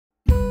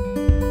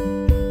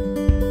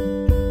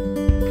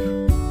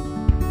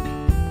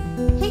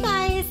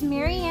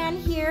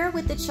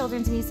the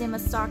Children's Museum of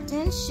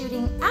Stockton,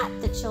 shooting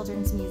at the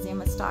Children's Museum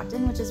of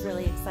Stockton, which is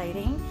really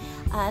exciting.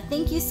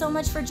 Thank you so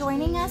much for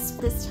joining us.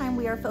 This time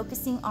we are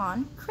focusing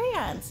on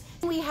crayons.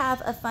 We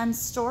have a fun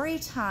story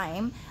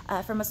time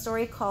from a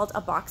story called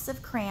A Box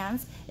of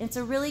Crayons. It's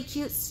a really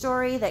cute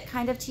story that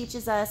kind of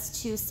teaches us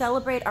to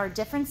celebrate our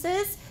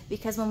differences,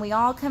 because when we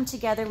all come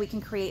together, we can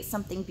create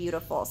something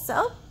beautiful.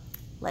 So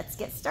let's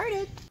get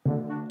started.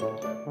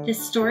 This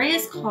story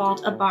is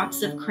called A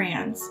Box of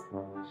Crayons.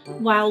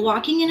 While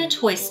walking in a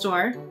toy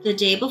store the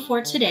day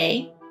before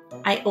today,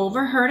 I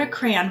overheard a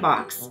crayon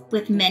box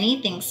with many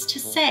things to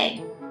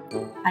say.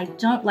 "I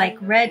don't like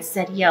red,"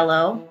 said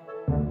yellow,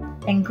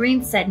 and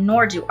green said,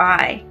 "Nor do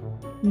I.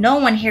 No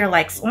one here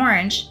likes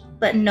orange,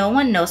 but no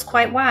one knows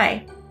quite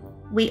why.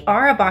 We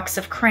are a box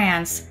of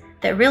crayons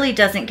that really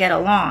doesn't get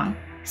along,"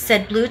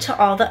 said blue to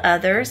all the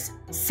others.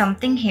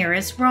 "Something here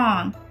is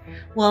wrong."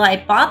 Well, I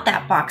bought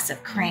that box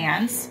of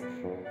crayons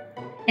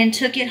and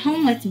took it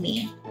home with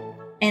me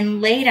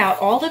and laid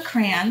out all the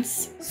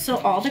crayons so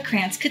all the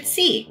crayons could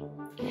see.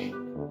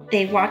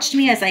 They watched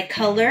me as I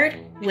colored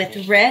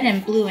with red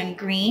and blue and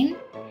green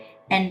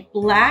and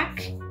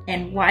black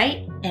and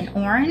white and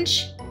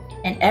orange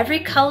and every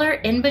color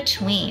in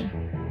between.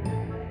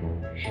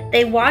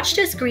 They watched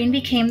as green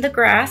became the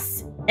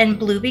grass and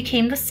blue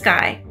became the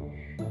sky.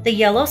 The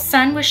yellow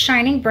sun was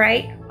shining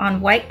bright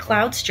on white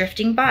clouds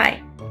drifting by.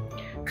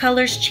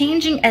 Colors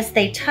changing as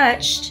they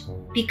touched,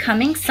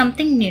 becoming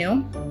something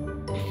new.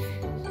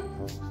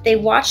 They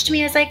watched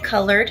me as I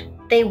colored,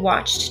 they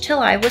watched till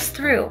I was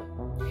through.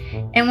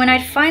 And when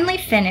I'd finally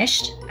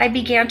finished, I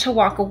began to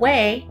walk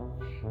away,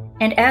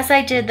 and as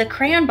I did, the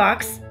crayon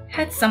box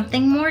had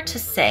something more to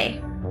say.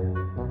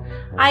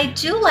 "I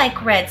do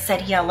like red,"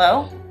 said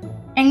yellow,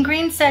 and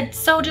green said,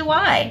 "So do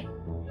I."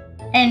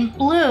 And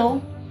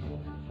blue,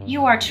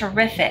 "You are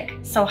terrific,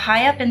 so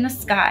high up in the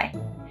sky.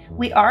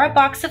 We are a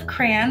box of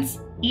crayons,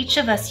 each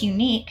of us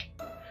unique,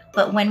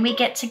 but when we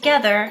get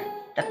together,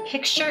 the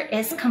picture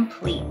is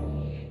complete."